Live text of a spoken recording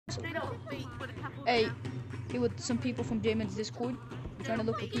Hey, here with some people from Jamin's Discord. We're trying to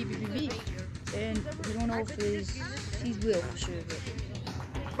look for pbbv, and we don't know if he's real for sure.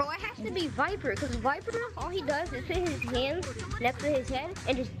 But bro, it has to be Viper, because Viper, all he does is put his hands next to his head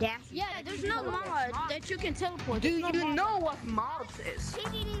and just dash. Yeah, there's no mod that you can teleport. Do you know what mods is?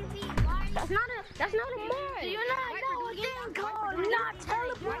 That's not a mod. Do you know a thing called not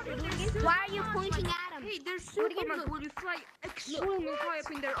teleporting? Why are you pointing at him? Hey, there's Superman where you fly extremely high up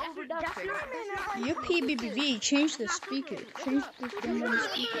in there over that thing. your pbbv, change the speaker. Change the thing on the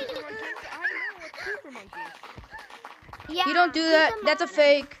speaker. Yeah, You don't do that. That's a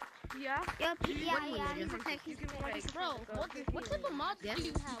fake. Yeah? Yeah, he's a fake. Bro, what type of mods do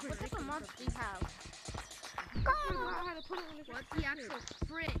you have? What type of mods do you have? What's the actual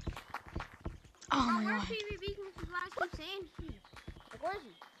frick? Oh my god. Where is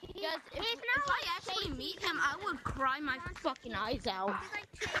he? Guys, if I actually meet him, I would cry my fucking eyes out.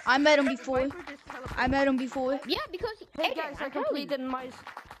 I met him before. Yeah, because Hey guys, I completed my...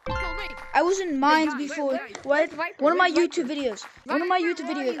 I was in mines before. What? One of my YouTube videos.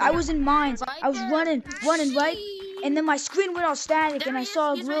 I was in mines. I was running, right? And then my screen went all static, and I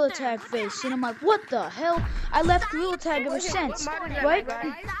saw a gorilla tag face, and I'm like, what the hell? I left gorilla tag ever since, right?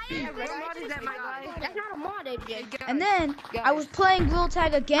 That's not a mod, AJ. And then I was playing gorilla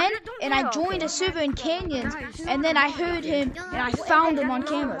tag again, and I joined a server in Canyons, and then I heard him, and I found him on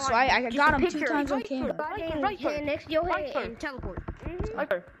camera. So I got him 2 times on camera. Hand next to your head and teleport.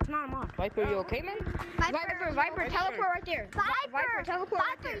 Viper, it's not a mod. Viper, you okay, man? Viper, teleport right there. Viper, teleport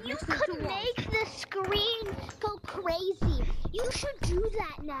right there. You could make the screen go crazy. You should do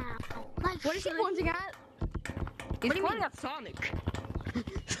that now. Like, what is he pointing at? He's pointing at Sonic.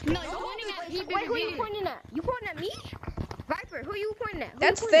 No, he's pointing at Wait, who are you pointing at? You pointing at me? Viper, who are you pointing at?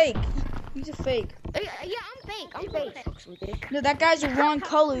 That's fake. He's a fake. Yeah, I'm fake. No, that guy's the wrong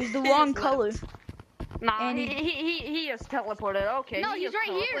color. He's the wrong color. Nah, And he is teleported. Okay. No, he's right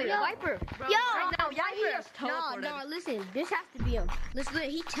here. Viper. yo, Right now, yeah, he is teleported. No, listen. This has to be him. Listen,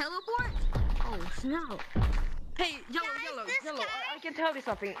 he teleports? Oh, no. Hey, yellow. I can tell you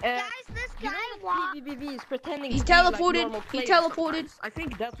something. guys, this You guy know walked. pbbv is pretending He's to be like teleported. normal He players teleported. sometimes. I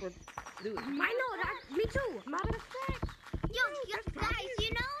think that's what dude. I know that. Me too. Matter of fact. Yo, guys, you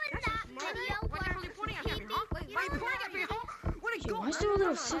know in that video What the hell are you pointing at me, huh? Why are you pointing at me, huh? Where'd it Yo, go? why is there a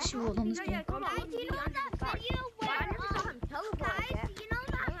little 6-year-old on this game? guys, you know that video where guys, you know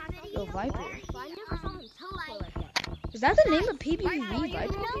that video Yo, Viper. I never saw him teleport like that. Is that the name of pbbv,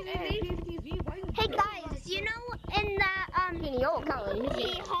 Viper? Hey guys, you know in that he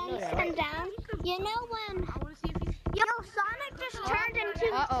homes come down. You know when Sonic just turned into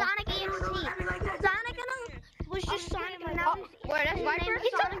Sonic EXT. Sonic was just Sonic and now Where, that's Viper?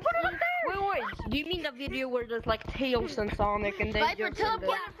 He's teleported up there. Wait. Do you mean the video where there's like Tails and Sonic and then Viper, just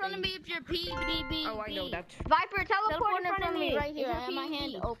teleport in front of me if you're pbbv. Oh, I know that. Viper, teleport in front of me. Right here, I have my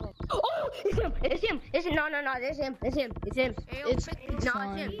hand open. Oh, it's him. It's him. No, it's him. It's him. It's No,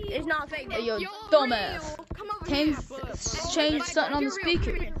 fine. it's him. It's not fake. Hey, yo, dumbass. Change something on the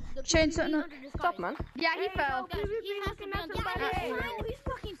speaker. Change something on... Stop, man. Yeah, he fell. He has to be on he's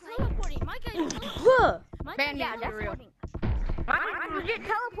fucking teleporting. My guy's What? Man, yeah, that's real. I'm legit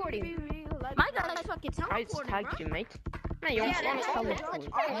teleporting. My guy's fucking I just teleporting, tagged bro. you, mate. Man, you want to teleport. That's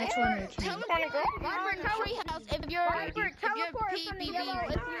one I can't. Viper treehouse if you're teleport in front of yellow.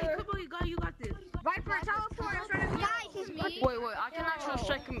 you got this. Viper, teleport in front of me. Guys, it's me. Wait, I can actually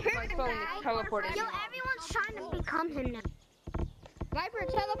check my phone is teleporting. Yo, everyone's trying to become him now. Viper,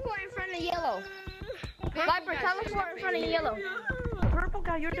 teleport in front of yellow. Viper, teleport in front of yellow. Purple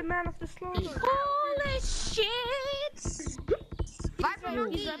guy, you're the man of the slaughter. Holy shit! Viper,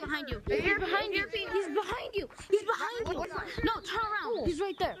 He's right behind you. He's behind you. He's behind you. He's behind you. No, turn around. He's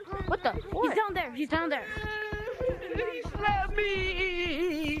right there. What the? He's down there. He's down there. Slap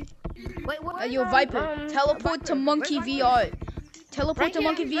me! Wait, what? Yo, Viper, teleport to Monkey VR. Teleport to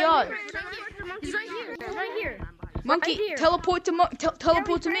Monkey VR. He's right here. He's right here. Monkey, teleport to me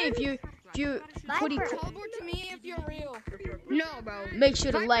if you pretty cool. Teleport to me if you're real. No, bro. Make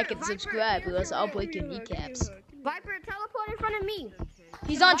sure to like and subscribe, or else I'll break your kneecaps. Viper, teleport in front of me.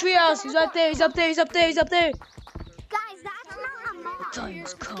 He's on treehouse. He's right there. He's up there. Guys, that's not a mod. Time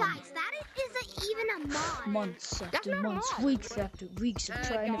has come. Guys, that isn't even a mod. Months That's after not a months, mod. weeks after weeks of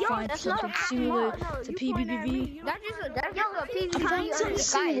trying to Yo, find that's not something a similar mod. to pbbv. That's just a PvP I found under something the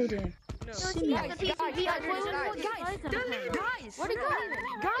similar guys. to him. Similar. That's a PvP under the guys. Guys, Where'd he go?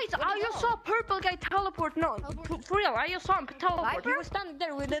 Guys, I just saw purple guy teleport. No, for real, I just saw him teleport. He was standing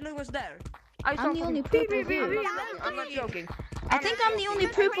there when then he was there. I'm the only purple here. I'm not joking. I think I'm the only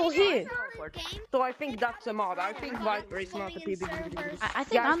purple here. So I think that's a mod. I think Viper is not a PvP. I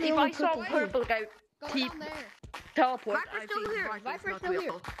think I'm the only If I saw purple here. purple guy keep teleport, I think Viper's still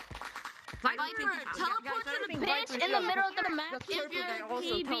here. Viper, teleport to the bench in the middle of the map if you're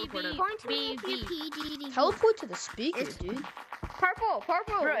PBV. Teleport to the speaker, dude. Purple. Bro,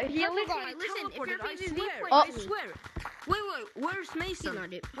 he Listen, if teleported, you're I PBV, swear. Oh. I swear. Wait, where's Mason?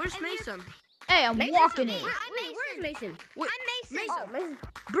 Where's Mason? Hey, I'm walking in. Where's Mason? Wait, Mason.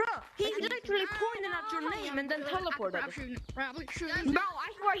 Bro, he's literally pointing at your name and then teleported. Bro, I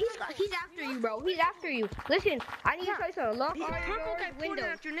swear he's after you, bro. He's after you. Listen, I need to try something. Lock He's our purple guy window. pointing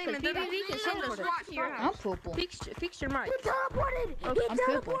at your name and then PvP can send us right to your I'm house. purple. fix your mic. He teleported. I'm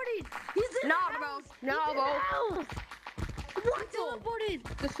purple. No, bro. What teleported?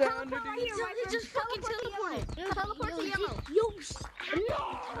 The sound He just fucking teleported. Teleport to yellow.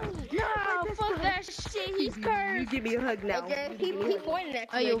 No, fuck that shit. He's You cursed. give me a hug now. He pointed at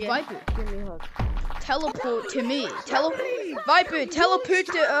Hey, you. yo, again. Viper. Give me a hug. Teleport to me. Viper, teleport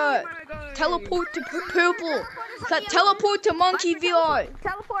to purple. Teleport to monkey VR.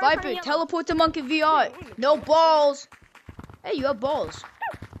 Teleport Viper, from yellow. teleport to monkey VR. No balls. Hey, you have balls.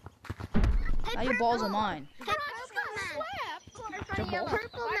 Now your balls are mine.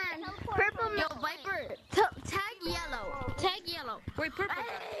 Purple man. Yo, Viper, tag yellow. Tag yellow. Wait, purple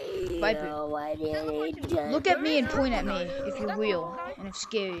guy. Viper, look at me and point at me if you're real and if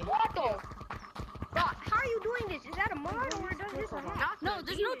scary. What the? How are you doing this? Is that a mod or does this a hack? No,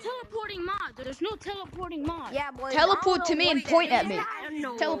 there's no teleporting mod. There's no teleporting mod. Yeah, boy. Teleport to me and point at me.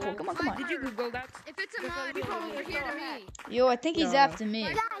 No. Teleport, come on. Did you Google that? If it's a mod, you come over here to me. Yo, I think he's after me.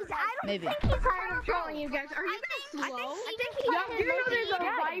 Guys, I don't Maybe. think he's tired of Trolling you guys. Are you I slow? think he's You know there's a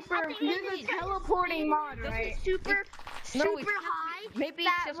Viper, there's a teleporting mod, right? super No, it's high. maybe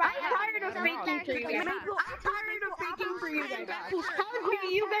that it's just right I'm tired of speaking to you guys. I'm tired of speaking for you guys. How do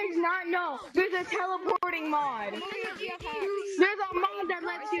you guys not know there's a teleporting mod? There's a mod that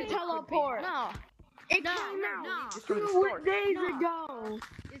lets you teleport. No. It No, came out no. 2 days ago.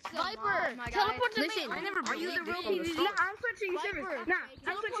 It's Viper, teleport to me. Are you the real PvP? No, I'm switching servers. Nah,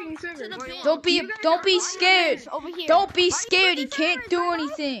 I'm switching To the servers. bench. Don't be scared. Over here. Don't be scared. He can't do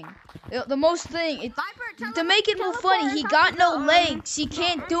anything. The most thing, to make it more funny, he got no legs. He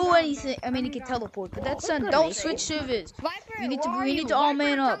can't do anything. I mean, he can teleport, but that's son. Don't switch servers. We need to all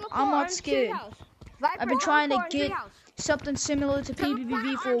man up. I'm not scared. I've been trying to get something similar to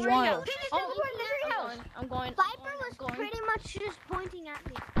PBBV for a while. I'm going. Viper was pretty much just pointing at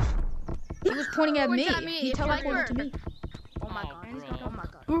me. He was pointing at me. Points at me. He teleported to me. Oh my god. Oh my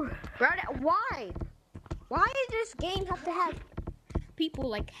god. Bro, why? Why does this game have to have People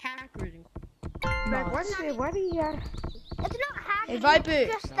like hackers. Why do you It's not hacking. Hey, Viper.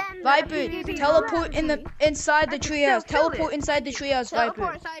 It's just them. Viper, teleport inside the treehouse. Teleport inside the treehouse,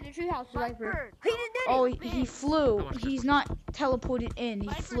 Viper. inside the treehouse, Viper? Oh, he flew. He's not teleported in. He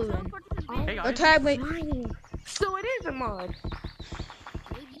flew in. Hey No guys. tag me. So it is a mod.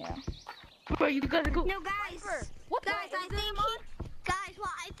 Yeah. But you gotta go. No, guys. I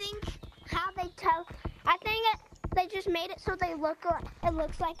think how they tell. I think they just made it so they look. It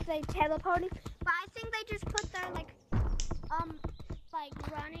looks like they teleporting. But I think they just put their like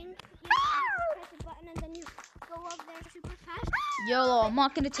running. You know, press a button and then you go up there super fast. YOLO, I'm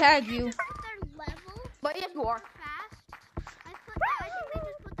not gonna tag you. They put their level But yes, you are. fast. I think they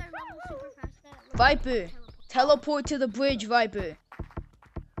just put their level super fast. That it looks Viper, teleport to the bridge, Viper.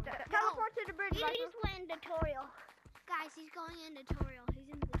 Teleport to the bridge, He Viper. just went in tutorial. Guys, he's going in tutorial. He's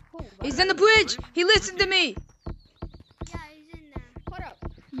in the He's in the bridge. He listened to me. Yeah, he's in there. What up?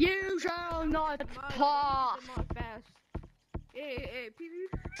 You shall not pass. Hey,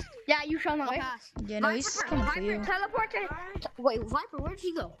 PvP. Yeah, you shall not. Yeah, no, he's coming for you. Teleport to. Wait, Viper, where'd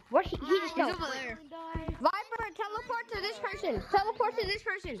he go? Where he just go? over there. Viper, teleport to this person. Teleport to this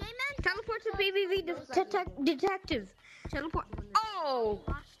person. Teleport to PBV detective. Teleport. Oh!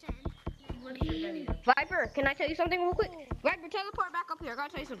 Viper, can I tell you something real quick? Viper, teleport back up here. I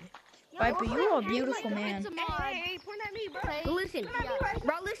gotta tell you something. Viper, you are a beautiful man. Hey, point at me, bro. Listen,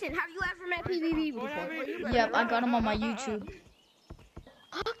 bro, listen. Have you ever met PBV before? Yep, I got him on my YouTube.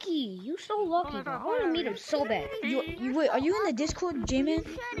 Lucky, you so lucky, bro. I want to meet him so bad. Wait, are you in the Discord, J-Man?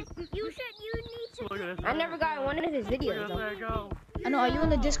 You need to. Look at this. I never got in one of his videos. Though. There you go. I know. Are you in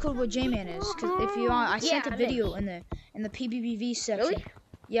the Discord where J-Man is? Cause if you are, I sent a I'm video in the PBBV section. Really?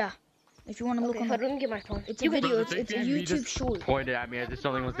 Yeah. If you want to look Okay, on hold the, on, let me get my phone. it's a video. It's a YouTube just short. pointed at me as if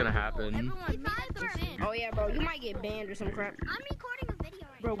something was gonna happen. Oh yeah, bro, you might get banned or some crap. I'm recording a video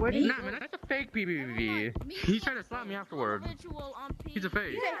right Bro, where did Me? Nah, man, that's a fake pbbv. He tried to slap me afterward. He's a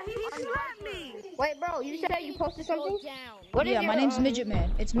fake. He slapped me. Wait, bro, you said you posted something? What is Yeah, your, my name's Midget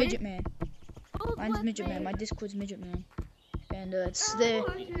Man. It's Midget Man. Mine's Midget Man. My Discord's Midget Man. And it's the.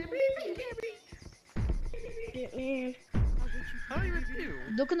 How do you even do?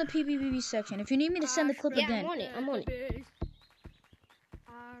 Look in the pbbv section. If you need me to send the clip Yeah, again. I'm on it.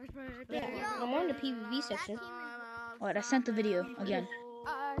 Yeah, I'm on the PVV section. Alright, I sent the video again.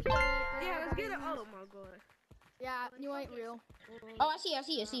 Yeah, let's get it. Oh my god. Yeah, you ain't real. Oh, I see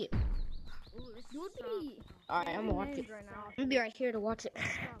it. Alright, I'm gonna watch it. I'm gonna be right here to watch it.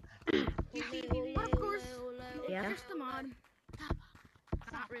 Of course. Yeah. Just the mod.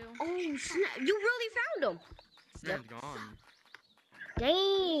 Not real. Oh, snap. You really found him. Man's gone.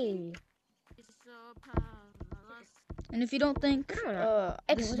 Dang. And if you don't think this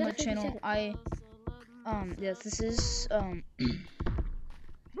is my was it channel, yes, this is Bro,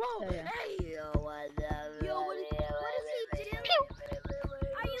 yeah. hey. Yo, what is he doing?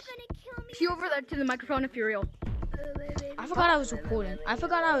 Are you gonna kill me? See over there to the microphone if you're real. I forgot I was recording.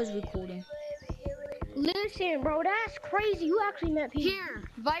 Listen, bro, that's crazy. You actually met people. Here,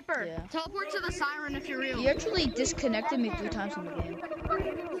 Viper. Yeah. Teleport to the siren if you're real. He actually disconnected me 3 times from the game.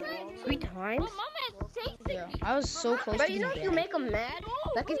 3 times? Yeah, I was so close But to you getting know if you banned. make them mad,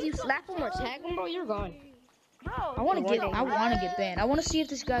 like if you slap them or tag them, bro, you're gone. I want to get banned. I want to see if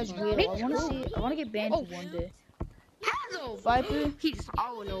this guy's real. I want to get banned for one day. Viper,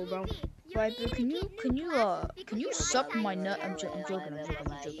 Oh no, bro. Viper, can you suck my nut? I'm joking. I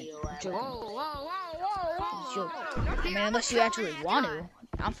mean, unless you actually want to.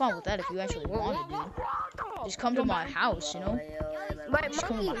 I'm fine with that if you actually want to, dude. Just come to my house, you know? Wait, Just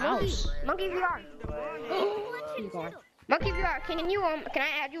come to my house. Monkey VR. He's gone. Monkey VR, can I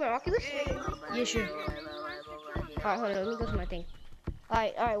add you on Oculus? Yeah, sure. Alright, hold on, let me go to my thing.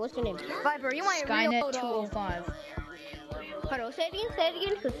 Alright, what's your name? Viper, you ain't real. Skynet 205. Hold on, say it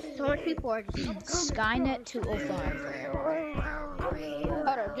again, because so much people are just... Skynet 205. Hold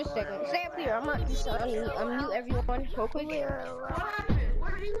on, just a second. Stay up here, I'm not just unmute everyone real quick.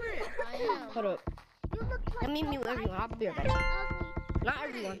 Hold up. Let me mute everyone, I'll be right back. Not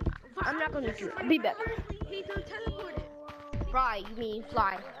everyone. I'm not gonna mute you. I'll be back. Fly, you mean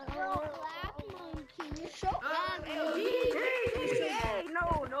fly. Hey,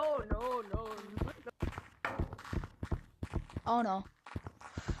 no. Oh no. Oh no.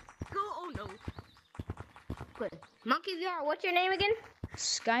 Good. Monkey VR, what's your name again?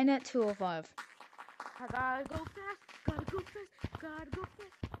 Skynet 205. I gotta go fast.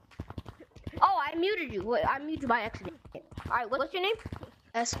 Oh, I muted you. Wait, I muted you by accident. Alright, what's your name?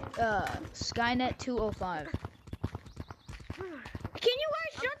 Skynet 205. Can you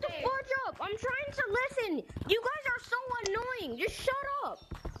guys shut the fudge up? I'm trying to listen. You guys are so annoying. Just shut up.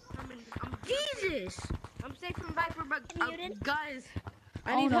 Jesus. I'm safe from Viper, but guys,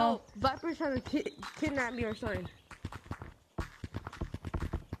 I Oh, need no. help. Viper's trying to kidnap me or something.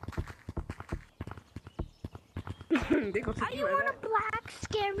 Are you in a black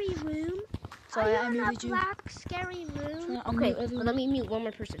scary room? Sorry, I muted you. Black scary room? Okay, let me mute one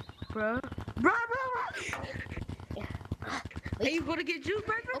more person. Bro. Hey, you gonna get juked,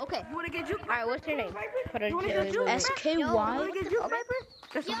 Viper? Okay. You wanna get juked? Alright, what's your name? Hold on, You wanna get juked? SKY? You wanna get juked, Viper?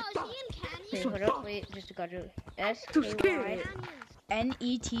 That's Yo, what I thought. is he in Canyon? Wait, hold up, wait, just got you. Too scared.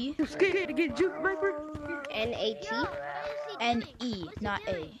 NET? You scared to get juked, Viper? N-A-T? NE, not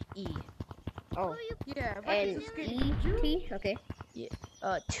A. E. Oh, Yeah, Viper's too scared to get juked. N-E-T? Okay.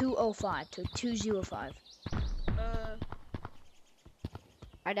 205 to 205.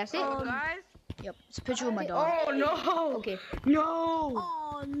 Alright, that's it? Guys. Yep, it's a picture of my dog. Oh no! Okay. No!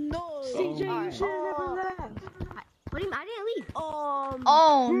 Oh no. CJ, you should have never left. What do you mean? I didn't leave.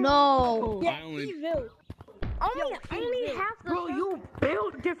 Oh no! I only Only half the... Bro, you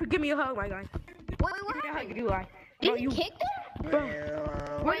built different. Give me a hug, my guy. Wait, what Give me a hug, happened? do I? Did Bro, he you. kick them? Bro,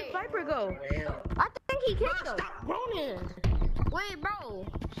 where did Viper go? I think he kicked them. Stop groaning. Wait, bro.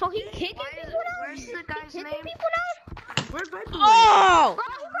 So he kicking people now? Where's the guy's Kicking name? people now? Where's Viper? Oh! Bro,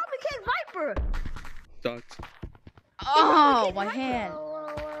 he probably kicked Viper. sucked. Oh, my hand.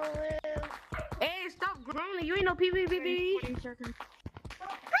 Hey, stop groaning. You ain't no pbbv.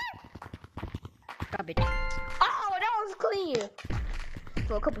 Stop it. Oh, that was clean.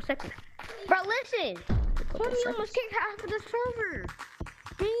 For a couple seconds. Bro, listen. Homie almost kicked half of the server.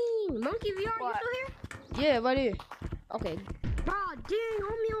 Dang, Monkey VR, you still here? Yeah, right here. Okay. Bro, dang,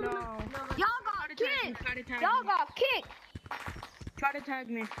 homie almost. Y'all got kicked. Y'all got kicked. Try to tag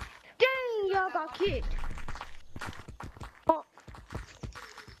me. Dang, y'all got kicked.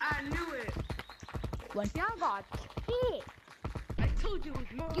 I knew it. One. Y'all got kicked. I told told you it was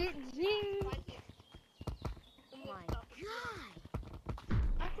monkey. Get zing. Oh my god.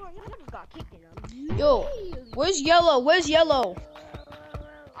 I thought y'all just got kicked in them. Yo, where's yellow? Where's yellow?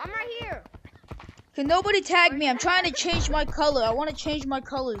 I'm right here. Can nobody tag me? I'm trying to change my color. I want to change my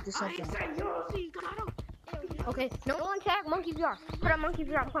color to something. Okay, no one tag Monkey VR. Put on Monkey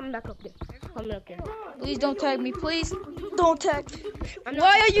VR. Coming back up there. Coming up there. Please don't tag me, please. Don't tag me.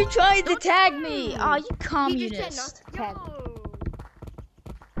 Why are you trying to tag me? Ah, you communist. Tag.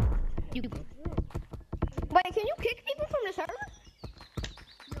 Wait, can you kick people from the server?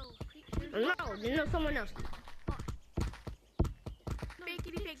 No, no, someone else.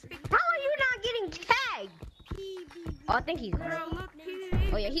 How are you not getting tagged? Oh, I think he's.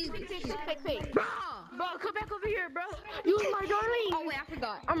 Oh yeah, he's fake. Bro, come back over here, bro. You was my darling. Oh wait, I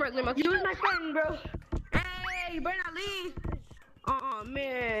forgot. I'm regular monkey. You was my friend, bro. Hey, you better not leave. Oh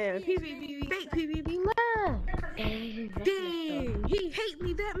man, pbbv, fake pbbv. Dang, he hate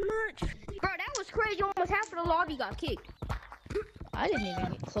me that much. Bro, that was crazy. Almost half of the lobby got kicked. I didn't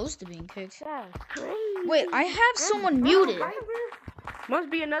even get close to being kicked. That's crazy. Wait, I have someone muted. Must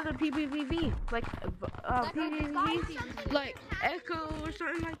be another pbbv, like pbbv, like Echo or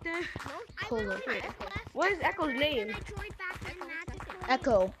something like that. Hold up. What is Echo's name?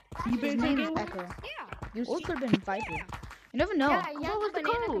 Echo. You His been name is taking? Echo. You could have been Viper. You never know. Yeah, what was the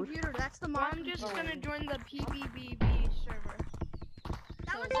code? That's the Well, I'm just gonna join the pbbv server.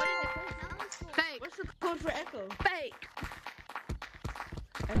 That was Fake. What's the code for Echo? Fake.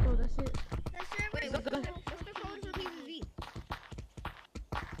 Echo, that's it. Wait, what's the code for PVV?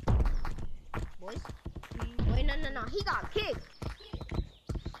 Boys? Wait, no. He got kicked.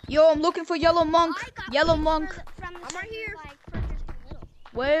 Yo, I'm looking for Yellow Monk. Yellow Monk. I'm right here.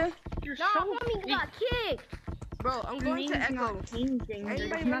 Where? You're No, homie got kicked. Bro, I'm going to Echo.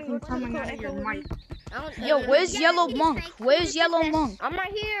 Anybody nothing coming out of your mic. Yo, where's Yellow Monk? Where's Yellow Monk? I'm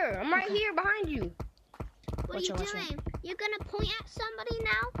right here. I'm right here behind you. What are Watch you out, watch doing? You're gonna point at somebody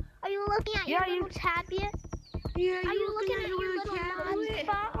now? Are you looking at your little tablet? Yeah, Are you looking at your little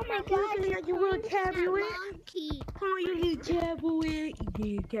spot? Oh my god, looking at your little tablet. monkey. Oh, you need tablet. You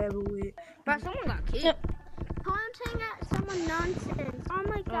need tablet. Bro, someone got kicked. Yep. Pointing at someone nonsense. Oh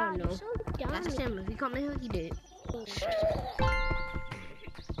my god, no. you're so dumb. That's him. If he come in here, he did.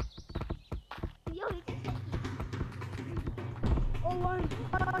 Yo,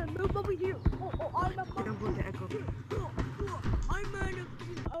 I'm over here. I'm going to Echo.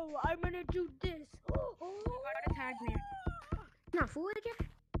 I'm gonna do this. Gotta tag me. Not fool again?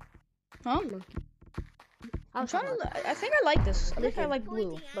 Huh? I'm trying to. I think I like this. I think I like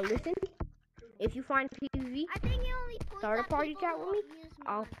blue. But listen, if you find PVV, I think you only point start a at party people chat with who me, abuse me.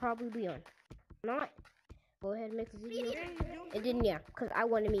 I'll probably be on. Not. Go ahead and make a video. And then, yeah, because I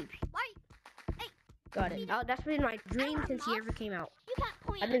want to meet you. Got it. That's been my dream since he ever came out. You can't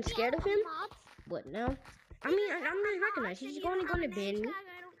point I've at been me, scared I of don't him. have mobs. But no. I mean, I'm not recognized. He's only going to ban me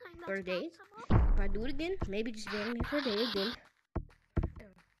for days. If I do it again, maybe just ban me for a day again.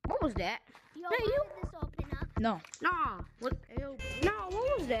 What was that? Yo, Hey, why you- did this open up? No. Nah. What? No,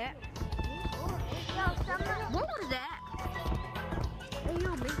 what was that? Yo, someone... What was that? Hey,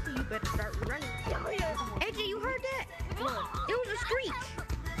 yo, Mason, you better start running. AJ, you heard that? It was a screech.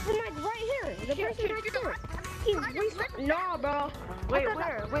 From like right here. The person right there. He's no, bro. Wait,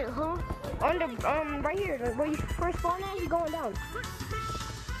 where? Wait, who? On the right here. Where you first spawn at, he's going down.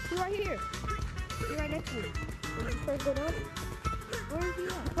 He's right here. He's right next to me. When you first go down. Where is he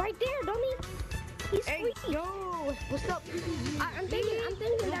at? Right there, dummy. He's squeaky. Yo, what's up? I'm thinking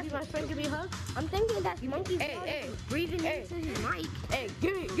that's my friend. Give me a hug. I'm thinking that's Monkey. Hey, breathing into his mic. hey,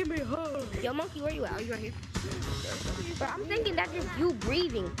 give me a hug. Yo, Monkey, where you at? Are you right here? But I'm thinking that's just you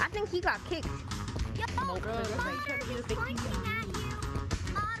breathing. I think he got kicked. Yo, Connor is pointing at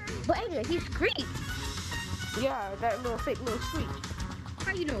you. Modern. But anyway, he screeched. Yeah, that little fake little screech.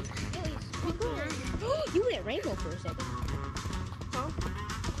 How you know? You went rainbow for a second. Huh?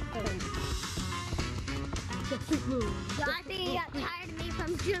 Yo, I think he got tired of me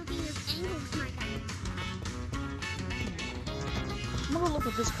from joking his angles, my guy. I'm gonna look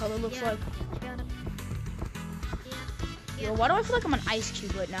what this color looks like. Yo, why do I feel like I'm an Ice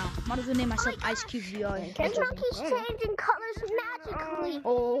Cube right now? Might as well name myself Ice Cube VR. His monkey's changing colors magically.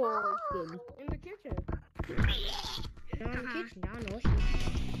 Oh, it's In the kitchen. good. Down in the kitchen, down the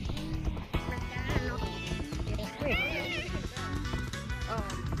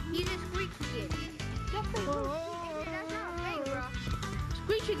He just squeaked again. That's not fake, bro.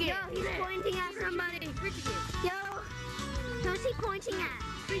 Screech again. Yo, he's pointing at somebody. Screech again. Yo, who's he pointing at?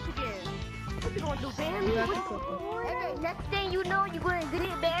 Screech again. What you gonna do, ban me? Back to purple. Okay, next thing you know, you're gonna get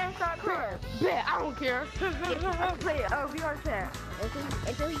it banned, start playing. Bet, I don't care. I'll play VR chat.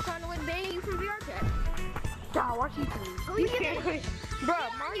 Until he trying to win ban you from VR chat. Dawg, watch YouTube. He can't play. Bro,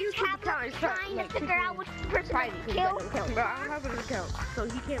 my YouTube account is trying to figure out which person private. to kill. Bro, I don't have an account, so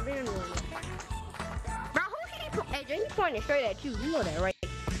he can't ban anyone. Bro, hey, Jay, he's pointing straight at you. You know that, right?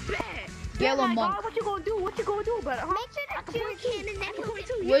 Bet. Yellow Like, monk. dawg, what you gonna do? What you gonna do? But Make sure to kill him and then he'll get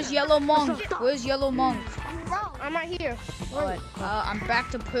Where's yellow monk? Where's yellow monk? I'm right here. Alright, I'm back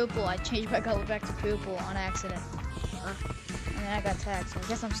to purple. I changed my color back to purple on accident. And then I got tagged, so I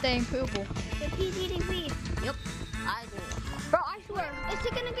guess I'm staying purple. the pbbv. Yep. I do. Bro, I swear. Is he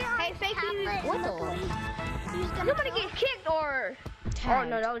gonna get on Hey, fake tablet? what the? He's gonna Somebody get kicked or... Oh, Tagged.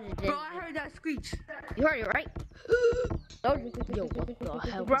 no, that was just... bro, I heard that screech. You heard it, right? That was just... Yo, what the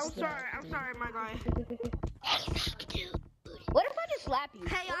hell Bro, was that? I'm sorry, my guy. What if I just slap you?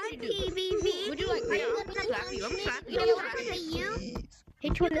 Hey, What I'm would you do? pbbv. Would you like me? I'm gonna slap you. I'm gonna slap you. You know what I'm saying? You?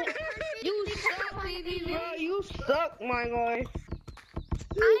 Hit you in the... You suck, baby. Bro, you suck, my guy.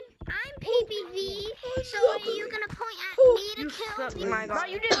 I'm pbbv. So are you gonna point at me to You kill suck, me? my Bro, guy.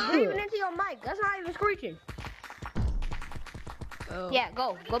 you just breathing into your mic. That's not even screeching. Oh. Yeah,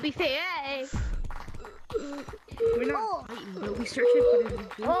 go. Go be fair. Hey. We're not fighting, bro. We searching for this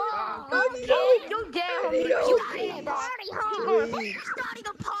dude. Oh, you dead, homie. You dead, bro. Party, starting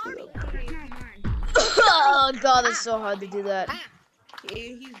a party. Oh god, it's so hard to do that. Yeah,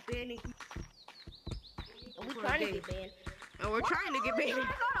 he's banning. We trying to get banned. And we're trying to get banned.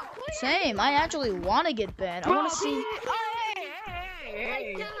 Same, I actually want to get banned. I want to see.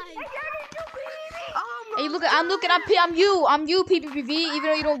 Hey. Hey, look, I'm you, pbbv. Even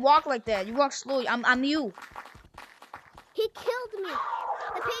though you don't walk like that, you walk slowly. I'm you. He killed me.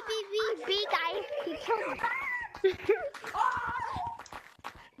 The pbbv guy, he killed me.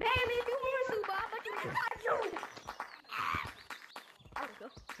 Baby, if you want to, Bob, but you got to.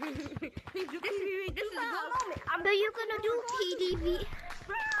 This is a good moment. So you gonna do pbbv?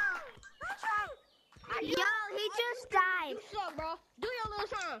 Yo, he just died. You suck, bro. Do your little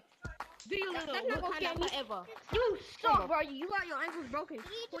song. Do you little That's not gonna Wakanda scare me. forever? You suck, bro. You got your ankles broken.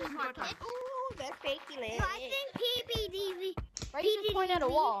 Ooh, that's fakey, man. So I think pbbv. Right, you just point at a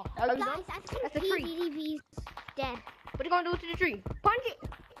wall. Are you Guys, done? I That's think a tree. pbbv's dead. What you gonna do to the tree? Punch it.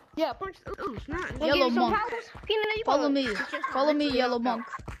 Yeah, punch. Ooh, it's not. Wanna Yellow give you some monk. powers? Peanut, you Follow gonna- me. Follow me, yellow monk.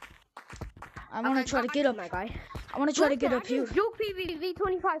 I want to try to get up. My guy. I want to try to get up here. Juke PVV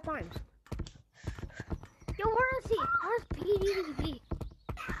 25 times. Yo, where is he? Where's pbbv?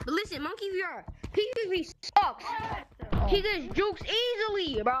 But listen, Monkey VR, PVV sucks. He gets jukes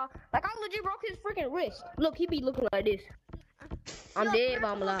easily, bro. Like, I legit broke his freaking wrist. Look, he be looking like this. I'm dead, but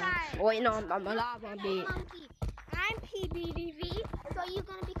I'm alive. Wait, no, I'm alive, but I'm dead. Monkey. I'm pbbv. So you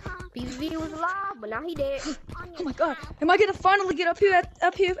gonna become PVV was alive, but now he dead. on your Oh my god, am I gonna finally get up here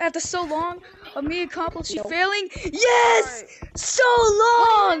after so long of me accomplishing failing? Yes! So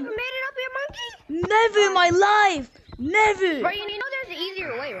long! Made it up here, Monkey? Never in my life! Never! Bro, you know there's an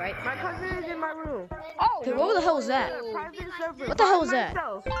easier way, right? My cousin is in my room. Oh, Okay, what the hell was that? Private server. What the hell was that?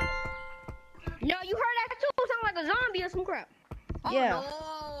 Myself. No, you heard that too. It sounded like a zombie or some crap. Yeah.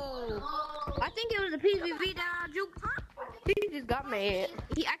 Oh, I think it was the PVV that I juked. He just got mad. I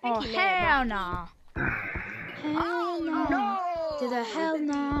think Oh, he mad, hell nah. Hell no. no. To the hell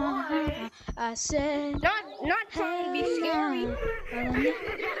no. I said. Not trying to be scary. I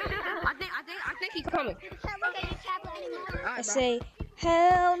think he's coming. Can't look at your tablet anymore. I say,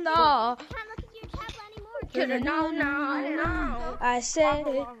 hell no. Can't look at your tablet anymore. To the no. I said,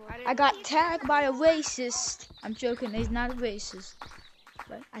 I got tagged by a racist. I'm joking, he's not a racist.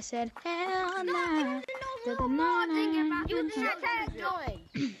 But I said, hell no. To the no. You just got tagged, join.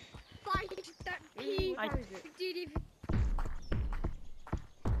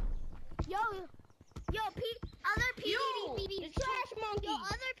 Yo, other PDD. The trash monkey. Yo,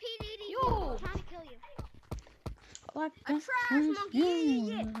 other PDD. Yo. Trying to kill you. What? A trash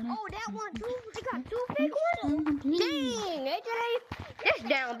monkey. Oh, that one too. They got two big ones. Dang, AJ. That's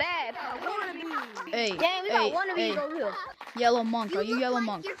down bad. Hey, Dang, we got hey, one of these hey. over here. Yellow monk, are you look yellow like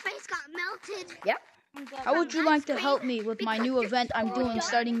monk? Your face got melted. Yep. How would you like to help me with my new event I'm doing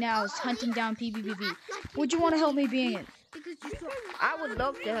starting now? Is hunting down pbbv. Would you want to help me being it? I would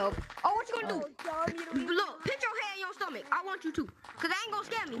love to help. Oh, what you gonna do? Look, put your head in your stomach. I want you to. Cause that ain't gonna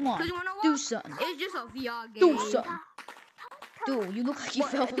scare me. Come on, Cause you wanna know what? do something. It's just a VR game. Do something. Dude, you look like you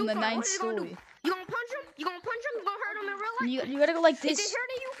fell from the What 9th you gonna do? story. You gonna punch him? You gonna punch him? You gonna hurt him in real life? You gotta go like Is this. this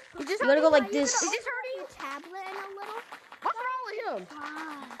hurting you? Is this You gotta hurting go you? like this. Is this hurting you? Tablet and a little. What's wrong with him?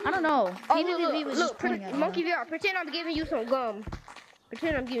 I don't know. Oh, pbbv was just look, pointing at me. Monkey VR, pretend I'm giving you some gum.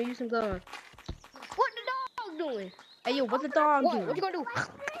 Pretend I'm giving you some gum. doing? Hey, yo, what the dog What? do? What you gonna do?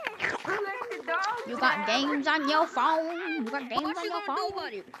 You got games on your phone. You got games What on you your gonna do phone.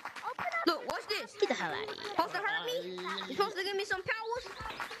 about it? Look, what's this? Get the hell out of here. Supposed to hurt me? You supposed to give me some powers?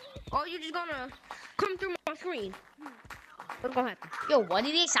 Or you just gonna come through my screen? What's gonna happen? Yo, what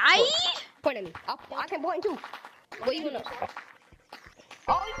did he say? Point at me. I can point too. What you gonna?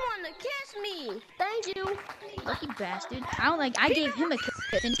 Oh, you wanna kiss me? Thank you. Lucky bastard. I gave him a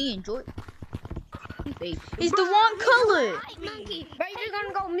kiss and he enjoyed it. Babe. He's the wrong color. Monkey, bro, you just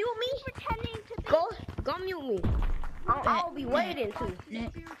gonna go mute me? Pretending to be. Go mute me. I'll be waiting to. No.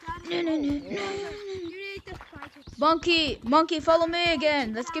 Monkey, follow me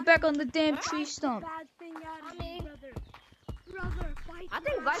again. Let's get back on the damn tree stump. I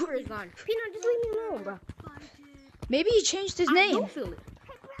think Viper is gone. Peanut, just leave me alone, bro. Maybe he changed his I name. don't feel it.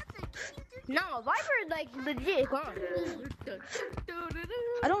 No, Viper is like legit gone.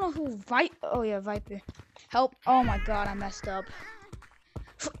 I don't know who Oh yeah, Viper. Help! Oh my God, I messed up.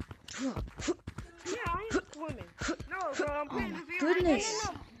 Yeah, I am swimming. No, bro, I'm playing this video. Goodness.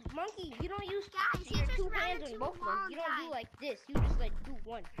 Monkey, you don't use your two hands on both of them. You don't do like this. You just like do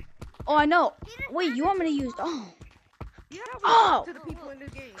one. Oh, I know. Wait, you want me to use? Oh. Yeah, Oh. to the people in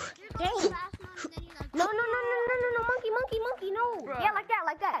this game. No, monkey, no. Bruh. Yeah,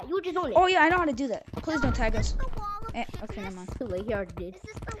 like that. You were just doing it. Oh yeah, I know how to do that. Please don't tag us. Okay, never mind. Too late, he already did.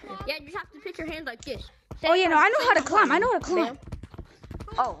 Yeah, you just have to put your hands like this. Oh yeah, no, I know how to climb. I know how to climb.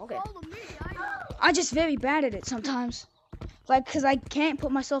 Oh, okay. I'm just very bad at it sometimes. Like, cause I can't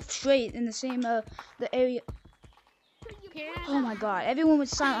put myself straight in the same the area. Oh my God, everyone was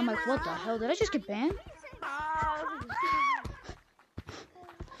silent. I'm like, what the hell? Did I just get banned?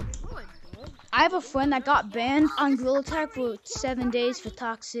 I have a friend that got banned on Gorilla Tag for 7 days for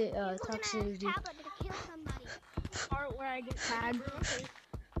toxicity. Part where I get tagged.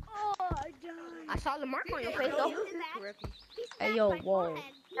 I saw the mark on your face though. Hey yo, whoa.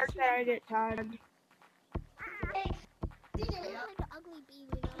 That's where I get tagged.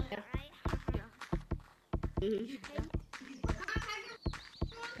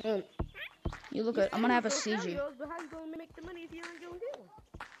 You look good. I'm gonna have a CG.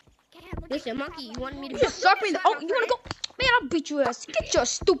 Listen, monkey, you want me to You just suck me. Oh, you wanna go? Man, I'll beat your ass. Get your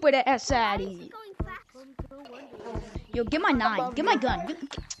stupid ass out of here. Yo, get my 9. Get my gun. Give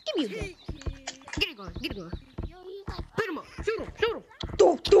me a gun. Get it going. Hit him up. Shoot him.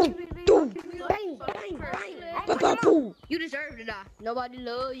 Do. Bang. Ba-ba-boo. You deserve to die. Nobody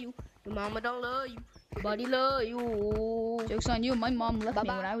love you. Your mama don't love you. Nobody love you. Joke's on you. My mom left me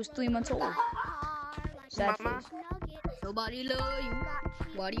when I was 3 months old. Sad face. Nobody love you.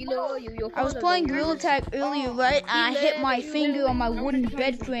 Nobody love you. Your I was father playing don't Gorilla love Tag earlier, right? And I hit my finger on my wooden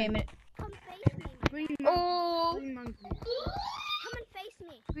bed frame. And you. Oh. Come and face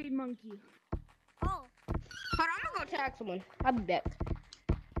me. Green monkey. Oh. Hold on, I'm gonna go tag someone. I'll be back.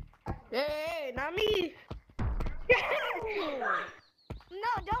 Hey, not me.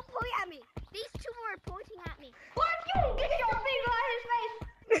 No, don't point at me. These two were pointing at me. What? You get your finger on his face.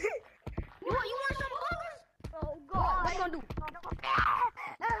 You want some buggers? Oh God. What you gonna do?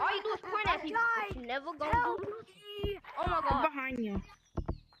 All you do is point at people. What you never gonna do? Oh my God. Behind you.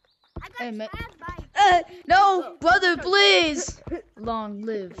 I got Hey, man. tagged by. no, brother, please. Long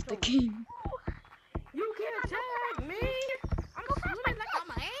live the king. You can't tag me. I'm swimming like I'm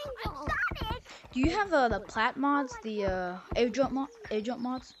an angel. Sonic. Do you have the plat mods, the airdrop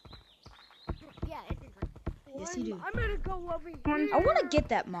mods? Yeah, it is. Yes, you do. I'm gonna go over here. I want to get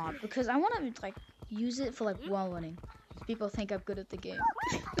that mod because I want to like use it for like wall running. People think I'm good at the game.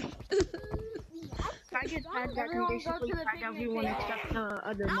 I get tagged, I can basically tag everyone except the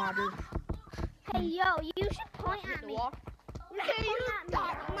other modders. Hey, yo, you should point at me. You should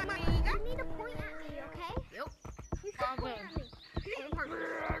point at me. You need to point at me, okay? Yep. You should point at me.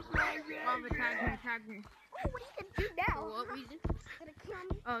 Tag me. Oh, what are you gonna do now? For what reason? Gonna kill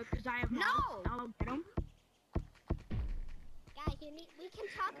me? Oh, because I have No. mods. I'll get them. Guys, we can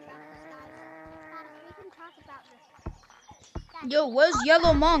talk about this, guys. Guys, we can talk about this. Guys, Yo, where's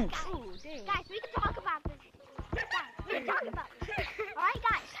Yellow Monk? guys, we can talk about this. Guys, we can talk about this. Alright,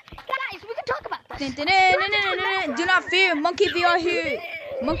 guys. Guys, we can talk about this. Do not fear, Monkey VR here.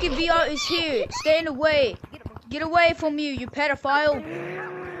 Monkey VR is here. Stand away. Get away from you pedophile.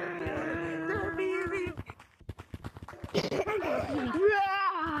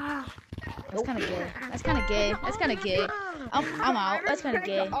 That's kind of gay. That's kind of gay. I'm out. That's kind of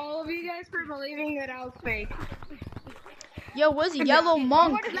gay. All of you guys for believing that I was fake. Yo, where's the Yellow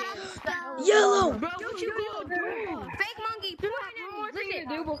Monk? Yellow. Bro, what you gonna do? Fake monkey, point at me. Listen,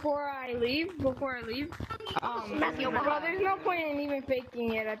 to do before I leave. Bro, there's no point in even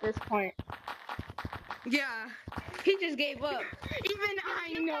faking it at this point. Yeah, he just gave up. Even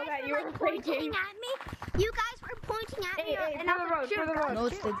I know that you were pointing faking. at me. You guys were pointing at me, Hey, and I was like, for the road. No,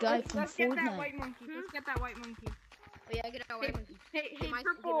 it's the guy from Let's get that Fortnite. white monkey. Let's get that white monkey. Oh yeah, get that white monkey. Hey, Get Mason,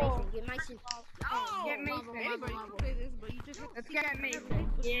 purple. Get Mason. Get Mason. Anybody can play this, but you just have to. Let's get Mason.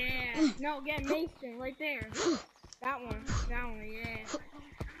 Yeah. No, get Mason right there. That one. That one. Yeah.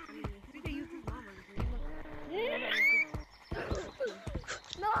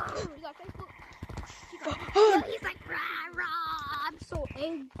 No, you got Facebook. he's like, rah, rah. I'm so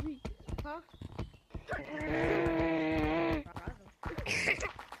angry. Huh?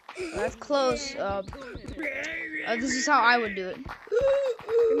 That's close. This is how I would do it.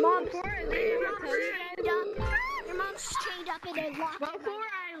 Your mom's chained up in a locker. Before I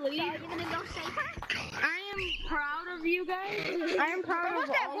leave, Are you gonna go save her? I am proud of you guys. I am proud of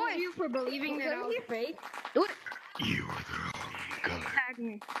all of you for believing that I was fake. Do it. You are the wrong color. Tag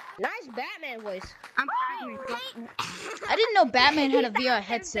me. Nice Batman voice. I'm tagging me. I didn't know Batman had a VR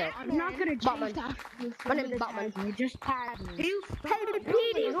headset. I'm not gonna Batman. My name is Batman. You just tag me. Hey,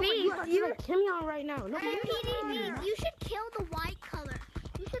 PDV, You kill me on right now. No, Hey, PDV, you should kill the white color.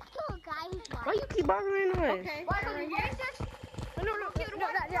 You should kill a guy who's white. why you keep bothering us? Okay. Why are you racist? No.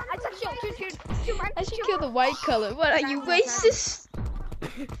 I said shoot. I should kill the white color. What, are you racist?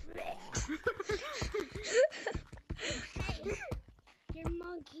 You're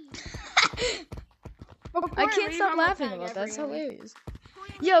monkey. I can't stop laughing about that. That's hilarious.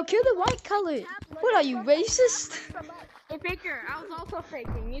 Yo, kill the white color. What, are you racist? Hey, Faker, I was also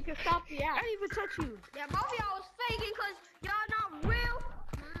faking. You can stop the app. I didn't even touch you. Yeah, both of y'all was faking because y'all not real.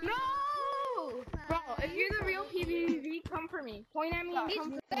 No! Bro, if you're the real PBV, come for me. Point at me and He's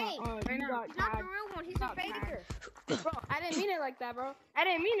come for fake. me. He's not the real one. He's a faker. Bro, I didn't mean it like that, bro. I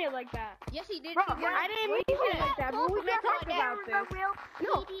didn't mean it like that. Yes, he did. Bro, I didn't mean it like that, bro. We can't talk about this.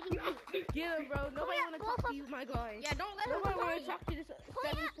 No. Yeah, bro. Nobody want to talk to you, my guy. Yeah, don't let him Nobody talk want to to you. talk to this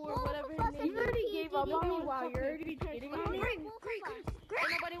 74, whatever his name is. You already gave up on me while you're already cheating on me. Ain't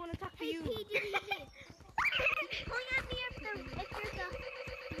nobody want to talk to you. Point at me if you're the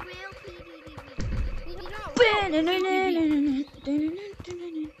real PDV.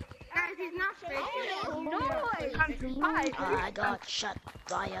 Guys, he's not fake. I got shot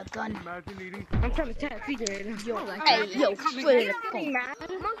by a gun. I'm trying to tap Peter right now. Hey, yo, split it up.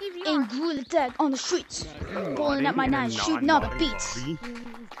 And guerrilla attack on the streets. Pulling out my knife, shooting all the beats.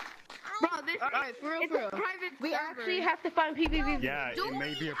 Bro, this it's a private We actually have to find PBBV. Yeah, it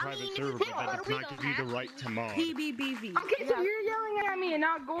may be a private server, but that does not give you the right to mod. PBBV. Okay, so you're yelling at me and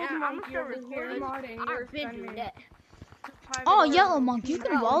not Gold Monkey over here modding. You're sending me. Oh, Yellow Monkey, you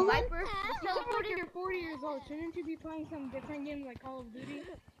can roll it? You're 40 years old. Shouldn't you be playing some different game like Call of Duty?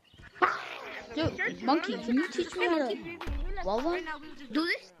 Dude, Monkey, can you teach me how to roll it? Do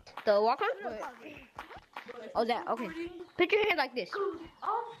this? The walk on? Oh, that. Okay. Put your hand like this.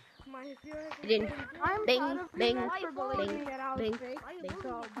 Then bing, bing, bing, bing,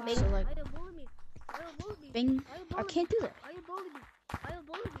 bing, So like, bing. I can't do that.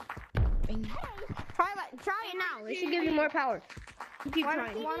 Bing. Try it now. It should give you more power. You keep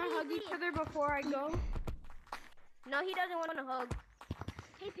trying. Want to hug each other before I go? No, he doesn't want to hug.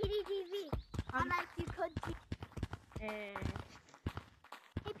 Hey, PDTV, I like you cookie. Hey,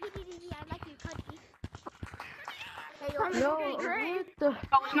 PDTV, I like you cookie. No,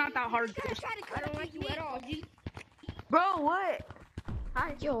 it's not that hard. I don't like you at all, G. Bro, what?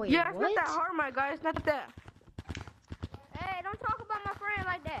 Yo, wait, Yeah, it's what? not that hard, my guy. It's not that. Hey, don't talk about my friend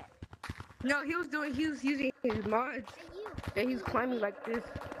like that. No, he was using his mods. And he's climbing like this.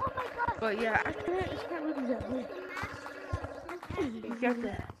 Oh my god. But yeah, it's not really that good. He's got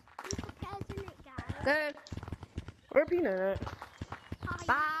that. Good. Where Peanut at?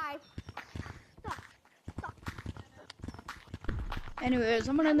 Bye. Anyways,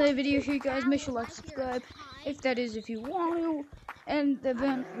 I'm gonna end the video here, guys. Make sure to like, subscribe, if that is, if you want to. And the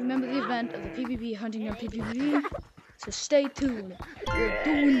event, remember the event of the PvP, hunting down PvP. So stay tuned. We're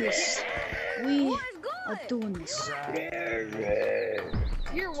doing this. We are doing this.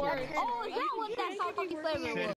 You're worried. Oh, is that what that salty flavor was?